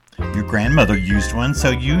Your grandmother used one,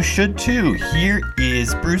 so you should too. Here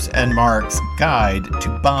is Bruce and Mark's guide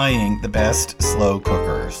to buying the best slow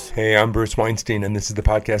cookers. Hey, I'm Bruce Weinstein, and this is the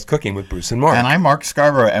podcast Cooking with Bruce and Mark. And I'm Mark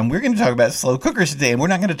Scarborough, and we're going to talk about slow cookers today. And we're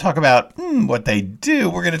not going to talk about what they do.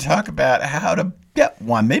 We're going to talk about how to get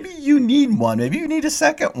one. Maybe you need one. Maybe you need a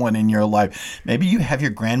second one in your life. Maybe you have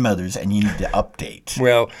your grandmother's and you need to update.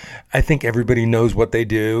 Well, I think everybody knows what they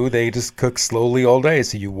do. They just cook slowly all day.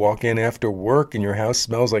 So you walk in after work and your house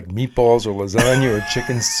smells like meatballs or lasagna or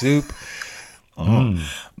chicken soup.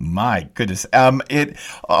 My goodness. It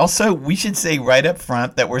also, we should say right up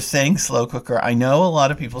front that we're saying slow cooker. I know a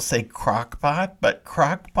lot of people say crock-pot, but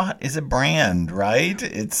crock-pot is a brand, right?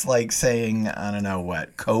 It's like saying, I don't know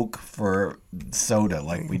what, Coke for soda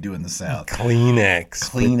like we do in the South. Kleenex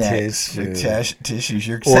for tissues.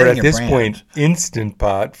 You're or saying at a this brand. point, Instant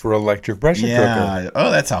Pot for electric pressure cooker. Oh,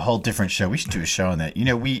 that's a whole different show. We should do a show on that. You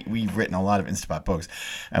know, we've written a lot of Instant Pot books,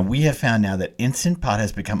 and we have found now that Instant Pot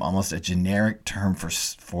has become almost a generic term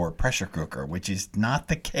for pressure cooker, which is not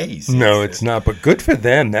the case. No, it's not. But good for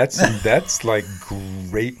them. That's like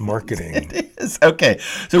great marketing. It is. Okay,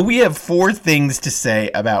 so we have 4 things to say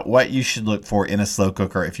about what you should look for in a slow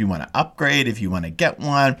cooker if you want to upgrade, if you want to get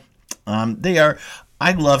one.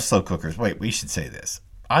 I love slow cookers. Wait, we should say this.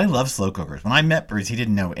 I love slow cookers. When I met Bruce, you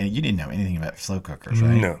didn't know anything about slow cookers,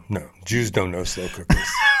 right? No. Jews don't know slow cookers.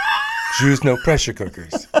 Jews know pressure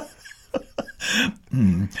cookers.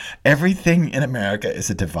 Everything in America is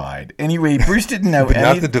a divide. Anyway, Bruce didn't know But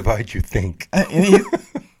not the divide you think.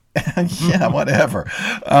 Yeah, whatever.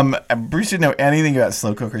 Bruce didn't know anything about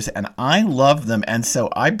slow cookers, and I love them. And so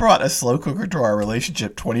I brought a slow cooker to our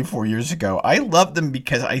relationship 24 years ago. I love them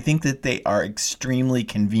because I think that they are extremely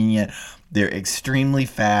convenient. They're extremely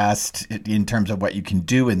fast in terms of what you can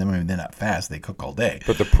do in them. I mean, they're not fast. They cook all day.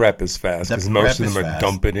 But the prep is fast because most of them are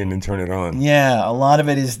dump it in and turn it on. Yeah, a lot of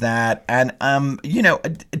it is that. And,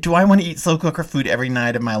 do I want to eat slow cooker food every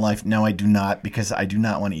night of my life? No, I do not, because I do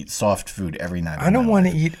not want to eat soft food every night of my life. I don't want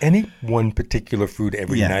to eat any one particular food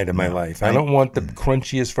every night of my life. I don't want the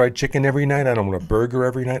crunchiest fried chicken every night. I don't want a burger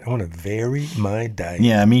every night. I want to vary my diet.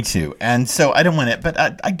 Yeah, me too. And so I don't want it, but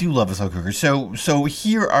I do love a slow cooker. So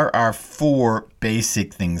here are our 4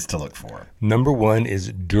 basic things to look for. Number 1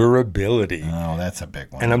 is durability. Oh, that's a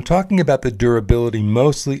big one. And I'm talking about the durability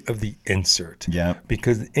mostly of the insert. Yeah.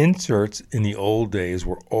 Because inserts in the old days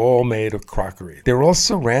were all made of crockery. They're all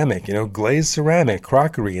ceramic, glazed ceramic,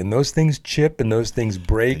 crockery, and those things chip and those things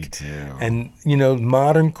break. They do. And,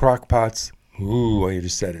 modern crock pots, I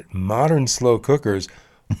just said it, modern slow cookers,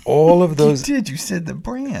 all of those... You said the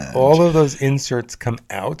brand. All of those inserts come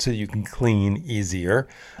out so you can clean easier.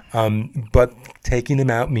 But taking them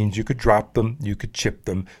out means you could drop them, you could chip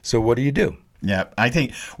them. So what do? Yeah, I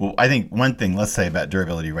think one thing, let's say about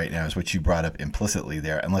durability right now is what you brought up implicitly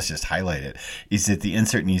there, and let's just highlight it, is that the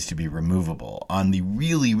insert needs to be removable. On the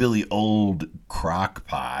really, really old crock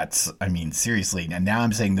pots, I mean, seriously, and now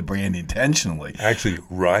I'm saying the brand intentionally. Actually,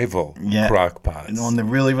 rival crock pots. And on the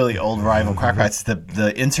really, really old rival crock pots,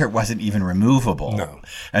 the insert wasn't even removable. No.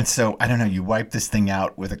 And so, I don't know, you wipe this thing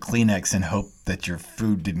out with a Kleenex and hope that your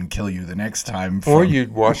food didn't kill you the next time. Or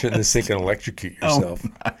you'd wash it in the sink and electrocute yourself. Oh,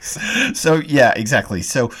 nice. So, yeah, exactly.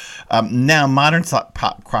 So now modern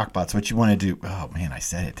crock pots, what you want to do, oh man, I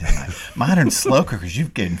said it, didn't I? Modern slow cookers,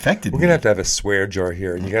 you've get infected. We're going to have a swear jar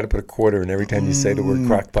here, and you got to put a quarter in every time you say the word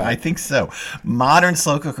crock pot. I think so. Modern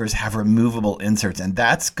slow cookers have removable inserts, and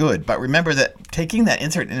that's good. But remember that taking that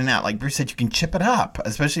insert in and out, like Bruce said, you can chip it up,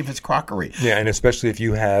 especially if it's crockery. Yeah, and especially if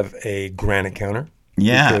you have a granite counter.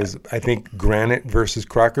 Yeah. Because I think granite versus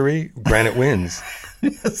crockery, granite wins.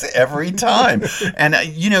 Yes, every time. And, I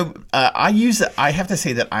have to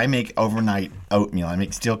say that I make overnight oatmeal. I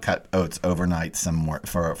make steel cut oats overnight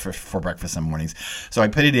for breakfast some mornings. So I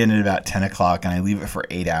put it in at about 10 o'clock and I leave it for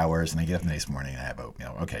 8 hours and I get up the next morning and I have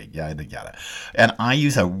oatmeal. Okay, yada. And I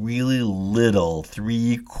use a really little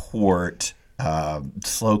 3-quart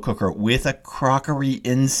slow cooker with a crockery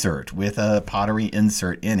insert, with a pottery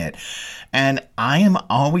insert in it. And I am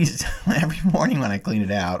always, every morning when I clean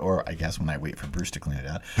it out, or I guess when I wait for Bruce to clean it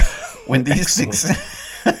out, when these things...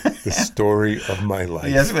 The story of my life.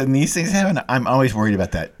 Yes, when these things happen, I'm always worried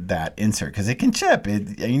about that insert because it can chip.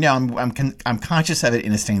 I'm conscious of it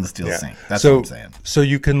in a stainless steel sink. That's what I'm saying. So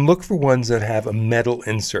you can look for ones that have a metal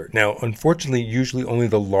insert. Now, unfortunately, usually only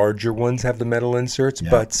the larger ones have the metal inserts,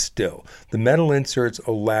 but still, the metal inserts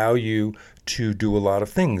allow you to do a lot of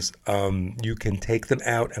things. You can take them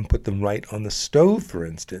out and put them right on the stove, for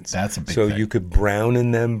instance. That's a big thing. So you could brown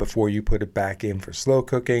in them before you put it back in for slow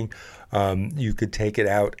cooking. You could take it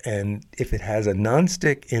out, and if it has a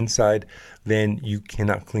nonstick inside, then you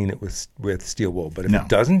cannot clean it with steel wool. But if No. it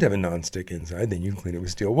doesn't have a nonstick inside, then you can clean it with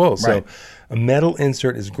steel wool. So Right. a metal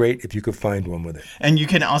insert is great if you could find one with it. And you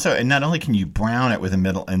can also, and not only can you brown it with a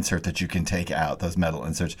metal insert that you can take out, those metal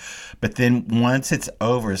inserts, but then once it's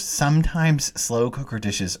over, sometimes slow cooker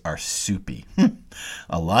dishes are soupy.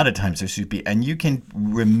 A lot of times they're soupy, and you can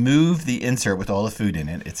remove the insert with all the food in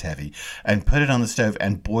it, it's heavy, and put it on the stove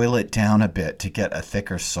and boil it down a bit to get a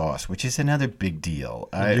thicker sauce, which is another big deal.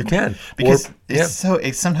 You can. Because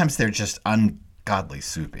Or- sometimes they're just ungodly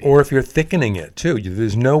soupy. Or if you're thickening it too,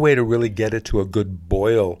 there's no way to really get it to a good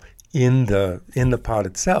boil in the pot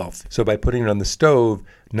itself. So by putting it on the stove,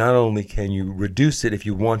 not only can you reduce it if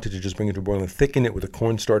you wanted to just bring it to a boil and thicken it with a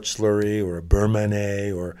cornstarch slurry or a beurre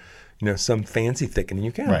mayonnaise or some fancy thickening,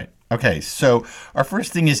 you can. Right. Okay, so our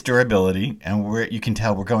first thing is durability, and you can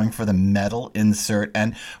tell we're going for the metal insert.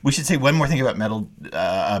 And we should say one more thing about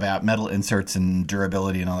metal inserts and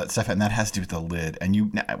durability and all that stuff, and that has to do with the lid.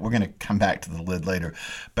 And we're going to come back to the lid later,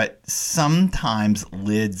 but sometimes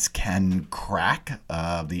lids can crack.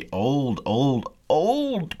 The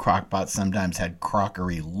old crock pots sometimes had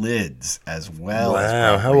crockery lids as well.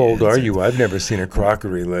 Wow, how old are you? I've never seen a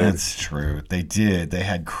crockery lid. That's true. They did. They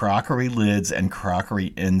had crockery lids and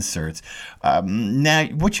crockery inserts. Now,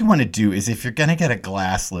 what you want to do is if you're going to get a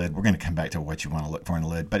glass lid, we're going to come back to what you want to look for in a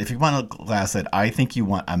lid. But if you want a glass lid, I think you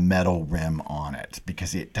want a metal rim on it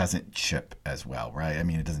because it doesn't chip as well, right? I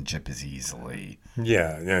mean, it doesn't chip as easily.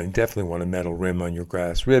 Yeah, you definitely want a metal rim on your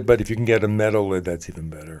glass lid. But if you can get a metal lid, that's even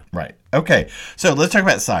better. Right. Okay. So let's talk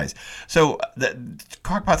about size. So the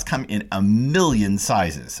crock pots come in a million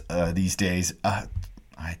sizes these days. I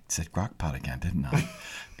said crock pot again, didn't I?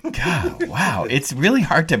 God, wow. It's really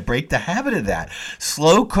hard to break the habit of that.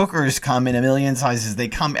 Slow cookers come in a million sizes. They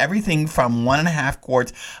come everything from 1.5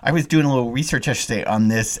 quarts. I was doing a little research yesterday on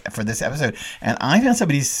this for this episode, and I found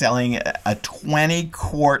somebody selling a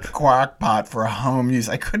 20-quart crock pot for home use.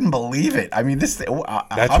 I couldn't believe it. I mean, this.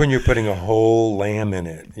 That's when you're putting a whole lamb in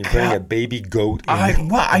it. You're putting a baby goat in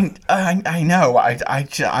it. I know.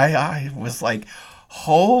 I was like,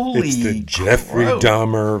 holy! It's the Jeffrey gross.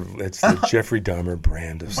 Dahmer. It's the Jeffrey Dahmer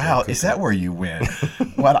brand of. Wow, is that where you went?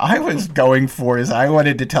 What I was going for is I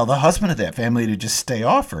wanted to tell the husband of that family to just stay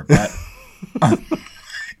off her, but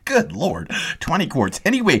good Lord, 20 quarts.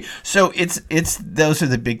 Anyway, so it's those are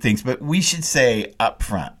the big things, but we should say up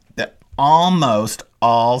front that almost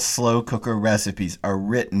all slow cooker recipes are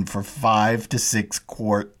written for 5 to 6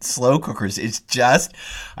 quart slow cookers. It's just,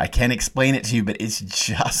 I can't explain it to you, but it's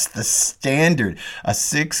just the standard. A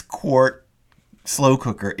 6-quart slow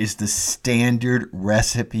cooker is the standard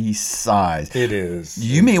recipe size. It is.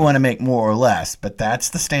 You may want to make more or less, but that's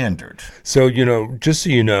the standard. So, just so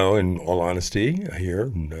you know, in all honesty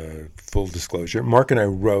here, full disclosure, Mark and I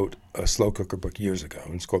wrote a slow cooker book years ago.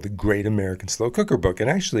 It's called The Great American Slow Cooker Book. And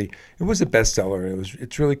actually, it was a bestseller.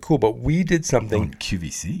 It's really cool. But we did something. On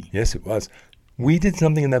QVC. Yes, it was. We did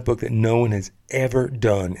something in that book that no one has ever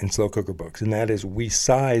done in slow cooker books, and that is we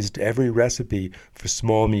sized every recipe for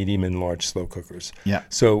small, medium, and large slow cookers. Yeah.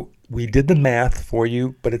 So we did the math for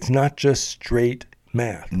you, but it's not just straight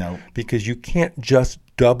math. No. Because you can't just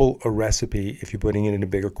double a recipe if you're putting it in a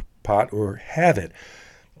bigger pot or have it.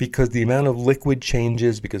 Because the amount of liquid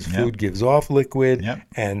changes, because food gives off liquid,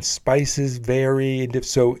 and spices vary.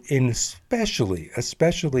 So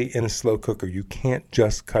especially in a slow cooker, you can't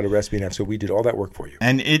just cut a recipe in half. So we did all that work for you.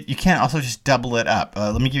 And you can't also just double it up.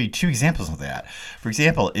 Let me give you 2 examples of that. For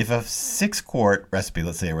example, if a 6-quart recipe,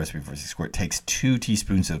 let's say a recipe for a 6-quart, takes 2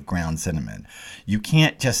 teaspoons of ground cinnamon, you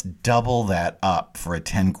can't just double that up for a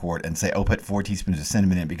 10-quart and say, put 4 teaspoons of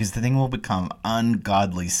cinnamon in, because the thing will become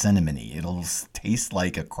ungodly cinnamony. It'll taste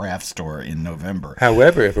like a craft store in November.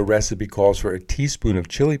 However, if a recipe calls for a teaspoon of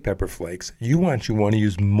chili pepper flakes, you want to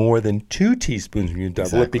use more than 2 teaspoons when you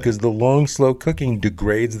double it, because the long, slow cooking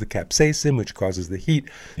degrades the capsaicin, which causes the heat.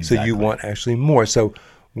 So you want actually more. So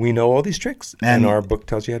we know all these tricks, and our book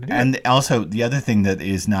tells you how to do it. And also, the other thing that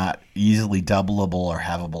is not easily doubleable or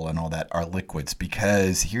havable and all that are liquids,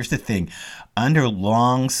 because here's the thing. Under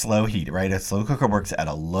long, slow heat, right? A slow cooker works at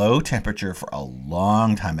a low temperature for a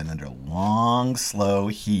long time, and under long, slow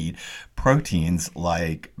heat, proteins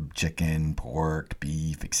like chicken, pork,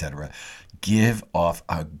 beef, etc., give off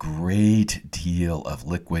a great deal of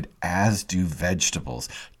liquid, as do vegetables.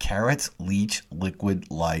 Carrots leach liquid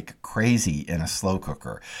like crazy in a slow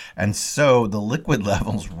cooker. And so the liquid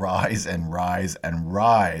levels rise and rise and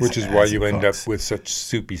rise. Which is why you end up with such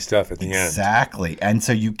soupy stuff at the end. Exactly. And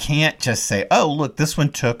so you can't just say, look, this one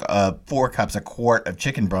took 4 cups, a quart of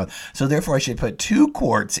chicken broth, so therefore I should put 2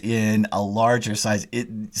 quarts in a larger size.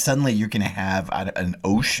 Suddenly you're going to have an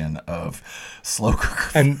ocean of slow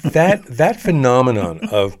cooker. And that that phenomenon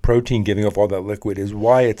of protein giving off all that liquid is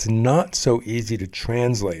why it's not so easy to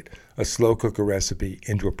translate a slow cooker recipe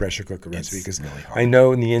into a pressure cooker recipe. Because really hard. I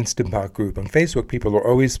know in the Instant Pot group on Facebook, people are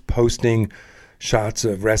always posting shots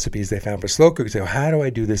of recipes they found for slow cookers. They go, how do I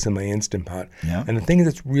do this in my Instant Pot? Yeah. And the thing is,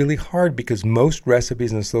 it's really hard because most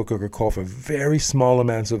recipes in a slow cooker call for very small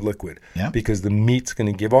amounts of liquid because the meat's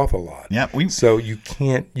going to give off a lot. Yeah, so you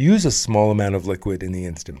can't use a small amount of liquid in the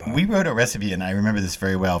Instant Pot. We wrote a recipe, and I remember this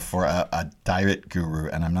very well, for a diet guru,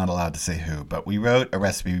 and I'm not allowed to say who, but we wrote a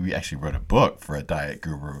recipe. We actually wrote a book for a diet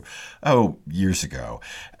guru, years ago.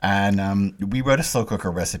 And we wrote a slow cooker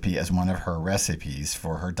recipe as one of her recipes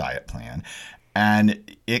for her diet plan.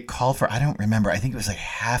 And it called for, I don't remember, I think it was like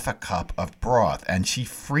half a cup of broth. And she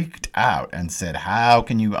freaked out and said, how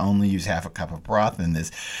can you only use half a cup of broth in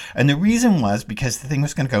this? And the reason was because the thing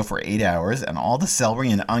was going to go for 8 hours, and all the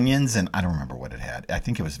celery and onions, and I don't remember what it had. I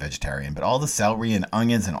think it was vegetarian, but all the celery and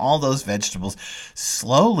onions and all those vegetables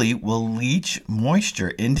slowly will leach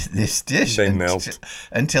moisture into this dish. They melt.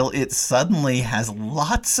 Until it suddenly has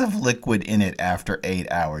lots of liquid in it after 8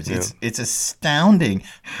 hours. Yeah. It's astounding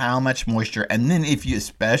how much moisture. And then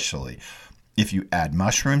especially if you add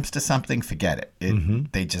mushrooms to something, forget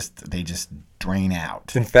it. They just drain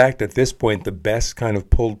out. In fact, at this point, the best kind of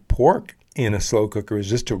pulled pork in a slow cooker is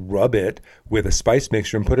just to rub it with a spice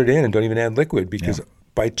mixture and put it in and don't even add liquid, because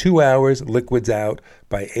by 2 hours, liquid's out.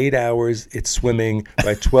 By 8 hours, it's swimming.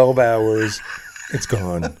 By 12 hours, it's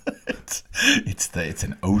gone. It's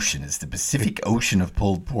an ocean. It's the Pacific Ocean of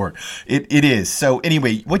pulled pork. It is. So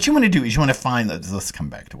anyway, what you want to do is you want to find, let's come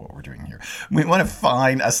back to what we're doing here. We want to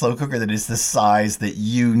find a slow cooker that is the size that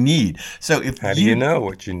you need. So How do you know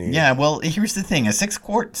what you need? Yeah, well, here's the thing. A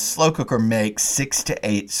 6-quart slow cooker makes 6 to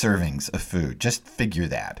 8 servings of food. Just figure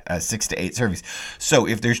that, 6 to 8 servings. So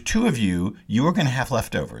if there's 2 of you, you are going to have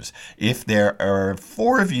leftovers. If there are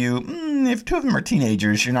 4 of you, if 2 of them are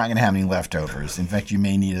teenagers, you're not going to have any leftovers. In fact, you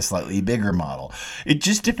may need a slightly bigger model. It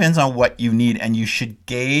just depends on what you need, and you should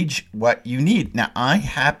gauge what you need. Now, I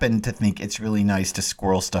happen to think it's really nice to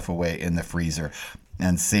squirrel stuff away in the freezer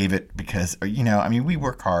and save it because, we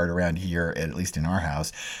work hard around here, at least in our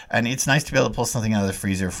house, and it's nice to be able to pull something out of the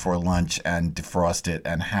freezer for lunch and defrost it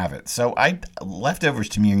and have it. So leftovers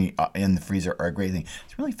to me in the freezer are a great thing.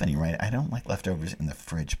 It's really funny, right? I don't like leftovers in the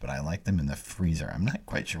fridge, but I like them in the freezer. I'm not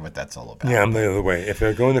quite sure what that's all about. Yeah, I'm the other way. If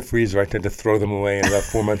they're going in the freezer, I tend to throw them away in about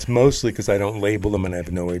 4 months, mostly because I don't label them and I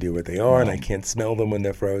have no idea what they are, and I can't smell them when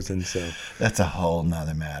they're frozen. So that's a whole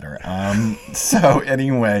nother matter. So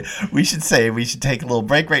anyway, we should take a little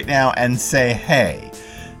break right now and say, hey,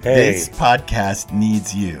 this podcast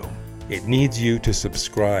needs you. It needs you to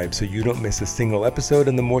subscribe so you don't miss a single episode,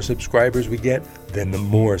 and the more subscribers we get, then the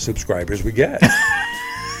more subscribers we get.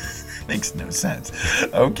 Makes no sense.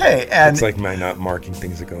 Okay, and it's like my not marking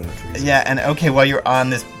things that go in the freezer. Yeah, and okay, while you're on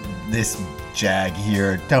this jag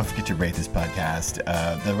here, don't forget to rate this podcast.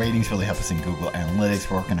 The ratings really help us in Google Analytics.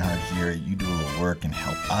 We're working hard here. You do a little work and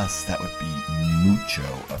help us. That would be mucho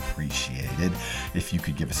appreciated if you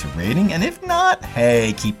could give us a rating. And if not,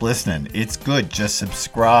 hey, keep listening. It's good. Just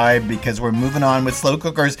subscribe, because we're moving on with slow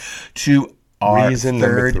cookers to our Reason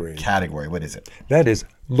third number 3 category. What is it? That is,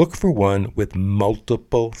 look for one with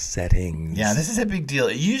multiple settings. Yeah, this is a big deal.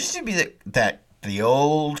 It used to be that the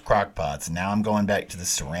old crock pots, now I'm going back to the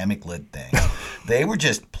ceramic lid thing. They were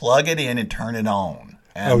just plug it in and turn it on.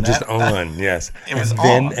 And just on, yes. It was on.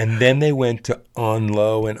 on. And then they went to on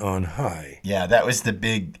low and on high. Yeah, that was the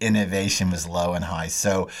big innovation, was low and high.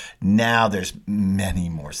 So now there's many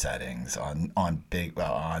more settings on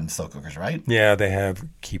slow cookers, right? Yeah, they have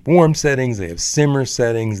keep warm settings, they have simmer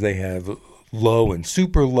settings, they have low and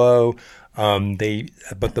super low.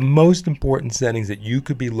 But the most important settings that you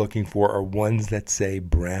could be looking for are ones that say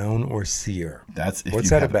brown or sear. What's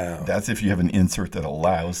that about? That's if you have an insert that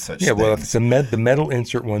allows such things. Yeah, well, if it's the metal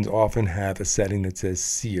insert ones often have a setting that says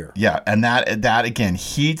sear. Yeah, and that again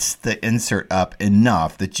heats the insert up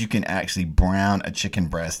enough that you can actually brown a chicken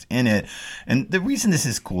breast in it. And the reason this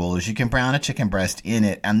is cool is you can brown a chicken breast in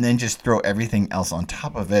it and then just throw everything else on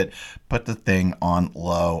top of it, put the thing on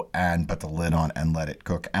low and put the lid on and let it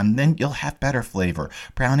cook. And then you'll have better flavor.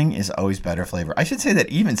 Browning is always better flavor. I should say that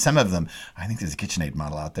even some of them, I think there's a KitchenAid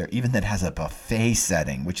model out there, even that has a buffet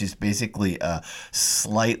setting, which is basically a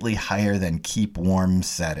slightly higher than keep warm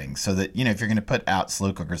setting. So that, if you're going to put out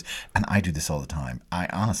slow cookers, and I do this all the time, I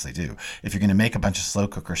honestly do. If you're going to make a bunch of slow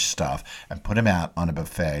cooker stuff and put them out on a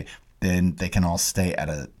buffet, then they can all stay at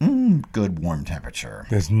a good warm temperature.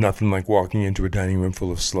 There's nothing like walking into a dining room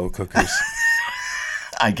full of slow cookers.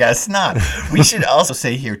 I guess not. We should also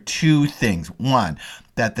say here 2 things. One,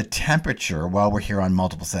 that the temperature, while we're here on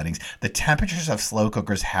multiple settings, the temperatures of slow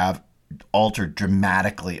cookers have altered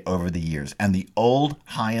dramatically over the years, and the old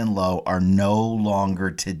high and low are no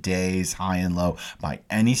longer today's high and low by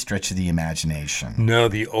any stretch of the imagination. No,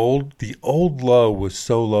 the old low was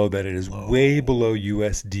so low that it is way below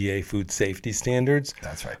USDA food safety standards.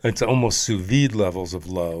 That's right. It's almost sous vide levels of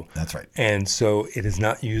low. That's right. And so it is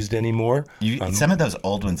not used anymore. Some of those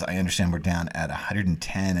old ones, I understand, were down at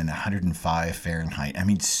 110 and 105 Fahrenheit. I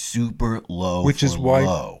mean, super low. Which is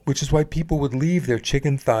why people would leave their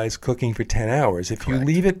chicken thighs cooking for 10 hours. If you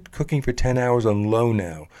leave it cooking for 10 hours on low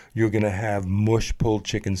now, you're going to have mush pulled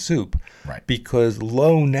chicken soup. Right. Because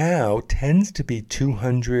low now tends to be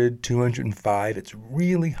 200, 205. It's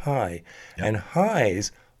really high. Yep. And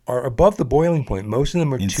highs are above the boiling point. Most of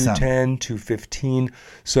them are 210, 215.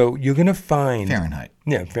 So you're going to find... Fahrenheit.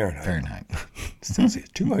 Yeah, Fahrenheit. Celsius,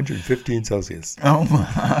 215 Celsius. Oh,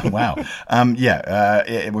 wow.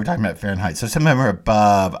 We're talking about Fahrenheit. So some of them are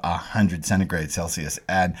above 100 centigrade Celsius.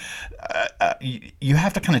 And you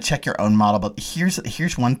have to kind of check your own model. But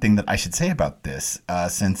here's one thing that I should say about this,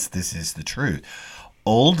 since this is the truth.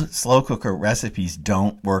 Old slow cooker recipes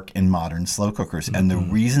don't work in modern slow cookers. And the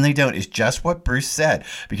reason they don't is just what Bruce said.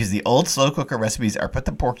 Because the old slow cooker recipes are put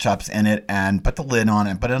the pork chops in it and put the lid on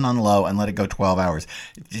and put it on low and let it go 12 hours.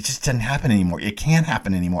 It just doesn't happen anymore. It can't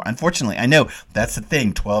happen anymore. Unfortunately, I know that's the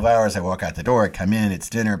thing. 12 hours, I walk out the door, I come in, it's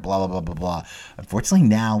dinner, blah, blah, blah, blah, blah. Unfortunately,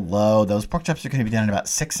 now low, those pork chops are going to be done in about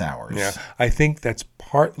 6 hours. Yeah, I think that's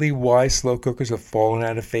partly why slow cookers have fallen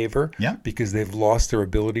out of favor. Yeah. Because they've lost their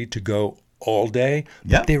ability to go all day,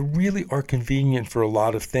 but they really are convenient for a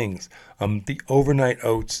lot of things. The overnight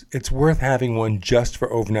oats, it's worth having one just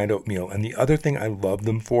for overnight oatmeal. And the other thing I love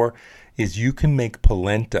them for is you can make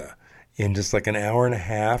polenta in just like an hour and a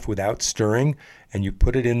half without stirring, and you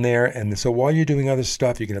put it in there. And so while you're doing other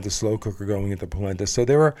stuff, you can have the slow cooker going at the polenta. So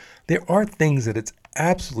there are things that it's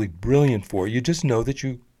absolutely brilliant for. You just know that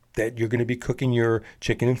you're going to be cooking your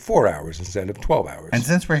chicken in 4 hours instead of 12 hours. And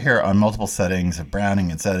since we're here on multiple settings of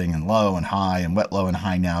browning and setting and low and high and wet, low and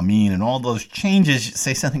high now mean and all those changes,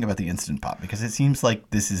 say something about the Instant Pot, because it seems like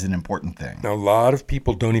this is an important thing. Now, a lot of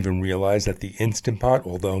people don't even realize that the Instant Pot,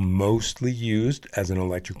 although mostly used as an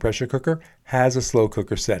electric pressure cooker, has a slow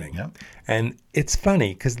cooker setting. Yep. And it's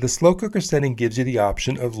funny because the slow cooker setting gives you the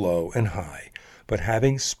option of low and high. But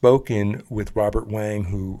having spoken with Robert Wang,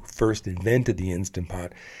 who first invented the Instant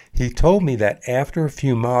Pot, he told me that after a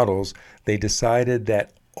few models, they decided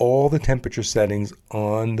that all the temperature settings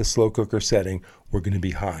on the slow cooker setting were going to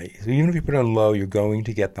be high. So even if you put it on low, you're going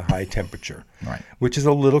to get the high temperature, right? Which is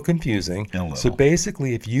a little confusing. A little. So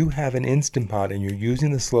basically, if you have an Instant Pot and you're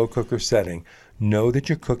using the slow cooker setting, know that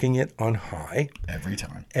you're cooking it on high. Every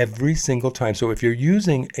time. Every single time. So if you're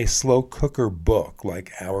using a slow cooker book,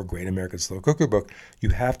 like our Great American Slow Cooker book, you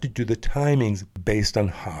have to do the timings based on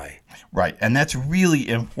high. Right. And that's really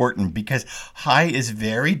important because high is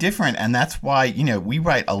very different. And that's why, we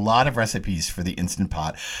write a lot of recipes for the Instant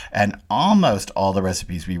Pot. And almost all the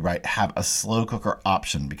recipes we write have a slow cooker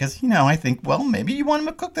option because, I think, well, maybe you want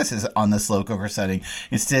to cook this on the slow cooker setting.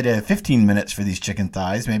 Instead of 15 minutes for these chicken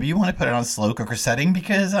thighs, maybe you want to put it on slow cooker setting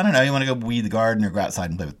because, I don't know, you want to go weed the garden or go outside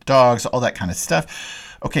and play with the dogs, all that kind of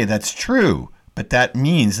stuff. Okay, that's true. But that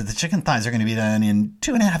means that the chicken thighs are going to be done in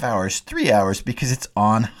 2.5 hours, 3 hours, because it's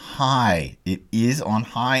on high. It is on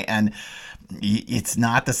high, and it's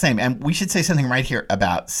not the same. And we should say something right here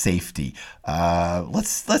about safety.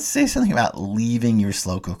 Let's say something about leaving your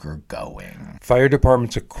slow cooker going. Fire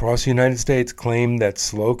departments across the United States claim that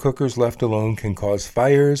slow cookers left alone can cause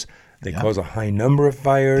fires. They cause a high number of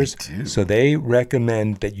fires. They do. So they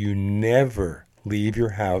recommend that you never leave your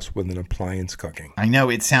house with an appliance cooking. I know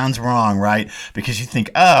it sounds wrong, right? Because you think,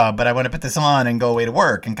 but I want to put this on and go away to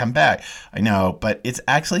work and come back. I know, but it's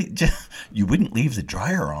actually just, you wouldn't leave the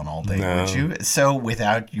dryer on all day, would you? So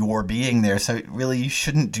without your being there. So really, you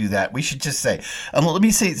shouldn't do that. We should just say, let me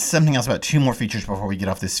say something else about 2 more features before we get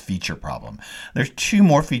off this feature problem. There's 2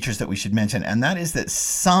 more features that we should mention, and that is that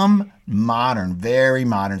some very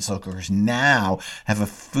modern slow cookers now have a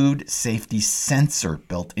food safety sensor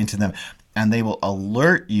built into them. And they will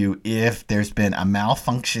alert you if there's been a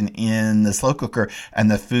malfunction in the slow cooker and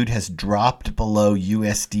the food has dropped below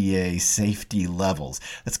USDA safety levels.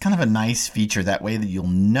 That's kind of a nice feature. That way that you'll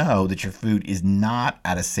know that your food is not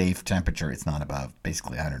at a safe temperature. It's not above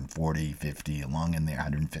basically 140, 50, along in there,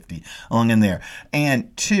 150, along in there.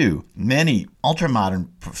 And 2, many ultra-modern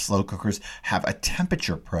slow cookers have a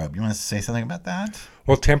temperature probe. You want to say something about that?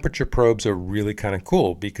 Well, temperature probes are really kind of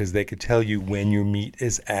cool because they could tell you when your meat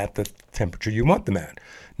is at the temperature you want them at.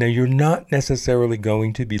 Now, you're not necessarily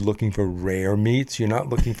going to be looking for rare meats. You're not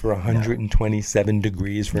looking for 127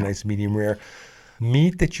 degrees for a nice medium rare.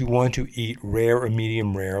 Meat that you want to eat rare or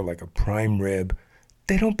medium rare, like a prime rib,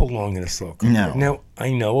 they don't belong in a slow cooker. No. Now,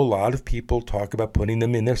 I know a lot of people talk about putting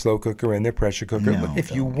them in their slow cooker and their pressure cooker. No, but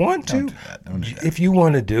if you want to, don't do that. Don't do that. if you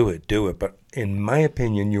want to do it, do it. But in my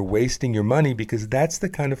opinion, you're wasting your money because that's the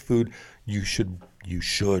kind of food you should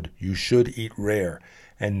eat rare.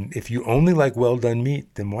 And if you only like well-done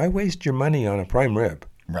meat, then why waste your money on a prime rib?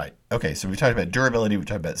 Right. Okay, so we talked about durability, we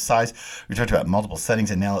talked about size, we talked about multiple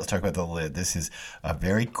settings, and now let's talk about the lid. This is a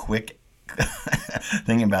very quick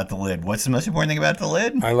thing about the lid. What's the most important thing about the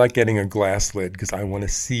lid? I like getting a glass lid because I want to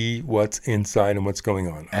see what's inside and what's going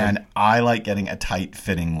on. And I like getting a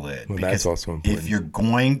tight-fitting lid. Well, because that's also important. if you're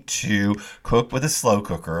going to cook with a slow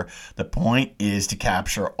cooker, the point is to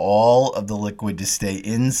capture all of the liquid to stay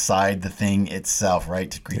inside the thing itself, right?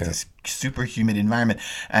 To create this super humid environment.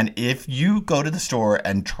 And if you go to the store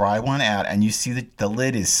and try one out and you see that the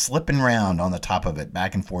lid is slipping around on the top of it,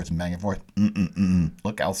 back and forth and back and forth,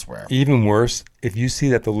 look elsewhere. Even worse, if you see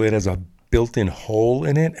that the lid has a built-in hole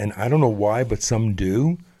in it, and I don't know why, but some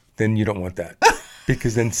do, then you don't want that.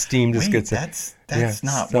 Because then steam just gets... That's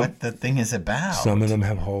not what the thing is about. Some of them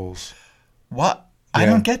have holes. What? I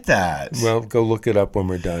don't get that. Well, go look it up when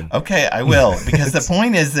we're done. Okay, I will. Because the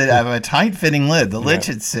point is that I have a tight-fitting lid. The lid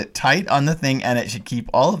should sit tight on the thing, and it should keep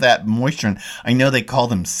all of that moisture in. I know they call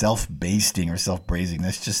them self-basting or self-braising.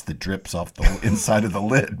 That's just the drips off the inside of the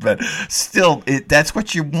lid. But still, that's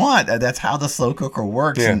what you want. That's how the slow cooker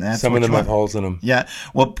works. Yeah, and that's some of them have want. holes in them. Yeah.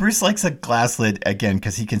 Well, Bruce likes a glass lid, again,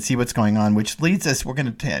 because he can see what's going on, which leads us, we're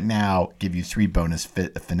going to now give you 3 bonus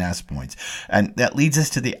finesse points. And that leads us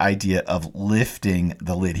to the idea of lifting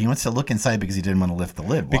the lid. He wants to look inside because he didn't want to lift the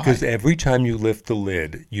lid. Why? Because every time you lift the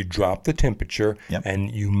lid, you drop the temperature, Yep.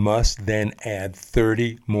 and you must then add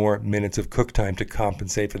 30 more minutes of cook time to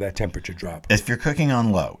compensate for that temperature drop. If you're cooking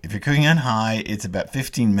on low, if you're cooking on high, it's about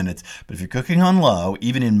 15 minutes. But if you're cooking on low,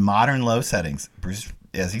 even in modern low settings, Bruce,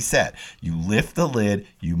 as he said, you lift the lid,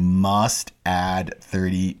 you must add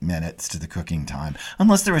 30 minutes to the cooking time.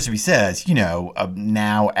 Unless the recipe says,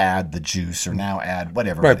 now add the juice or now add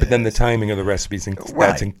whatever. Right, but then the timing of the recipes,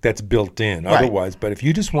 that's built in. Right. Otherwise, but if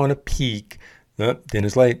you just want to peak,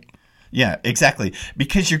 dinner's late. Yeah, exactly.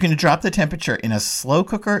 Because you're going to drop the temperature in a slow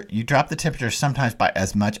cooker. You drop the temperature sometimes by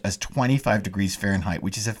as much as 25 degrees Fahrenheit,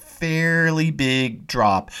 which is a fairly big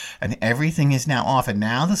drop. And everything is now off. And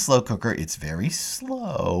now the slow cooker, it's very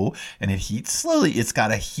slow and it heats slowly. It's got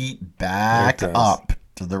to heat back up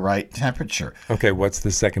to the right temperature. Okay, what's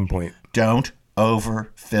the second point? Don't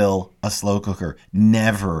overfill a slow cooker.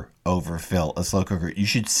 Never overfill a slow cooker. You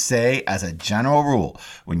should say, as a general rule,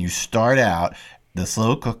 when you start out, the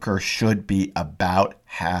slow cooker should be about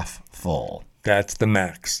half full. That's the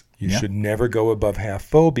max. You should never go above half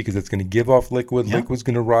full because it's going to give off liquid. Yep. Liquid's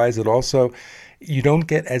going to rise. It also, you don't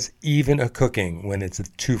get as even a cooking when it's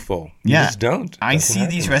too full. You just don't. I see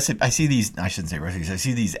these recipes. I see these. I shouldn't say recipes. I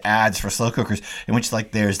see these ads for slow cookers in which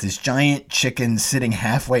there's this giant chicken sitting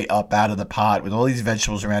halfway up out of the pot with all these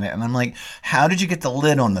vegetables around it, and I'm like, how did you get the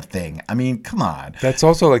lid on the thing? I mean, come on. That's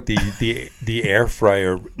also like the air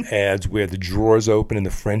fryer ads where the drawers open and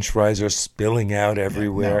the French fries are spilling out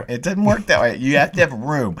everywhere. No, it doesn't work that way. You have to have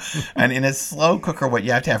room, and in a slow cooker, what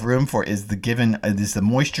you have to have room for is the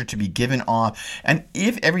moisture to be given off. And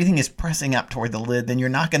if everything is pressing up toward the lid, then you're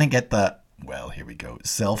not going to get the, here we go,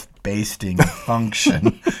 self-basting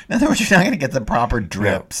function. In other words, you're not going to get the proper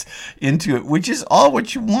drips into it, which is all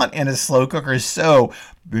what you want in a slow cooker. So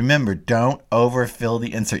remember, don't overfill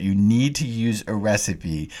the insert. You need to use a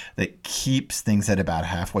recipe that keeps things at about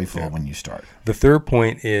halfway full when you start. The third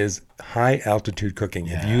point is high altitude cooking.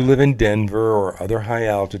 Yeah. If you live in Denver or other high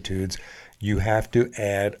altitudes, you have to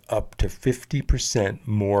add up to 50%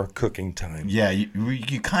 more cooking time. Yeah,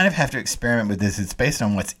 you kind of have to experiment with this. It's based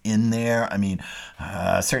on what's in there. I mean,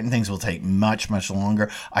 certain things will take much, much longer.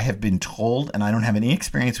 I have been told, and I don't have any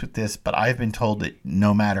experience with this, but I've been told that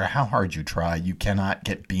no matter how hard you try, you cannot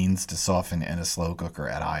get beans to soften in a slow cooker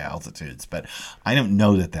at high altitudes. But I don't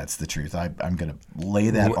know that that's the truth. I'm going to lay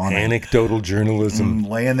that on anecdotal journalism. I'm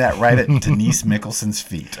laying that right at Denise Mickelson's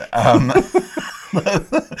feet.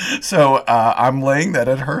 So I'm laying that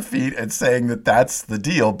at her feet and saying that that's the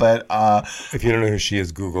deal. But if you don't know who she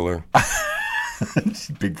is, Google her. She's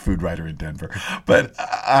a big food writer in Denver. But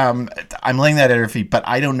I'm laying that at her feet. But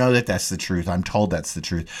I don't know that that's the truth. I'm told that's the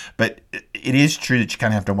truth. But it is true that you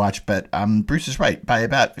kind of have to watch. But Bruce is right. By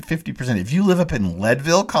about 50%. If you live up in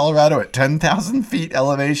Leadville, Colorado at 10,000 feet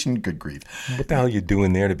elevation, good grief. What the hell are you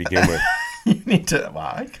doing there to begin with? You need to. Well,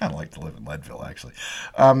 I kind of like to live in Leadville, actually.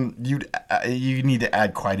 You need to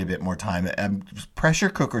add quite a bit more time. Pressure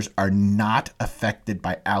cookers are not affected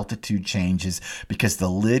by altitude changes because the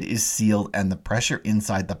lid is sealed and the pressure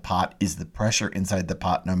inside the pot is the pressure inside the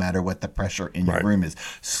pot, no matter what the pressure in your room is.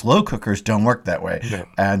 Slow cookers don't work that way. No.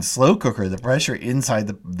 And slow cooker, the pressure inside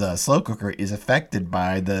the slow cooker is affected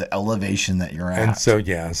by the elevation that you're at. And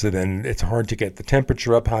so then it's hard to get the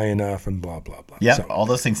temperature up high enough and blah blah blah. Yeah, all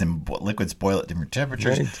those things, and liquids boil at different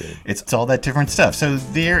temperatures. It's all that different stuff. So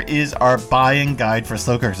there is our buying guide for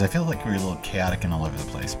slow cookers. I feel like we're a little chaotic and all over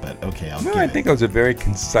the place, but okay, I think it was a very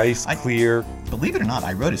concise, clear. Believe it or not,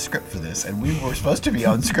 I wrote a script for this, and we were supposed to be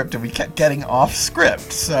on script, and we kept getting off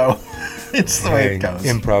script. So it's the way it goes.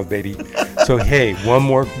 Improv, baby. So hey, one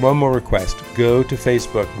more request. Go to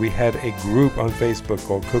Facebook. We have a group on Facebook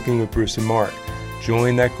called Cooking with Bruce and Mark.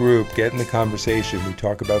 Join that group, get in the conversation. We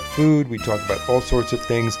talk about food, we talk about all sorts of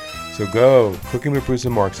things. So go, Cooking with Bruce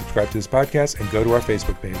and Mark, subscribe to this podcast, and go to our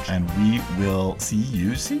Facebook page. And we will see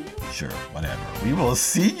you? Sure, whatever. We will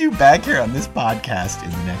see you back here on this podcast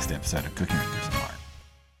in the next episode of Cooking with Bruce and Mark.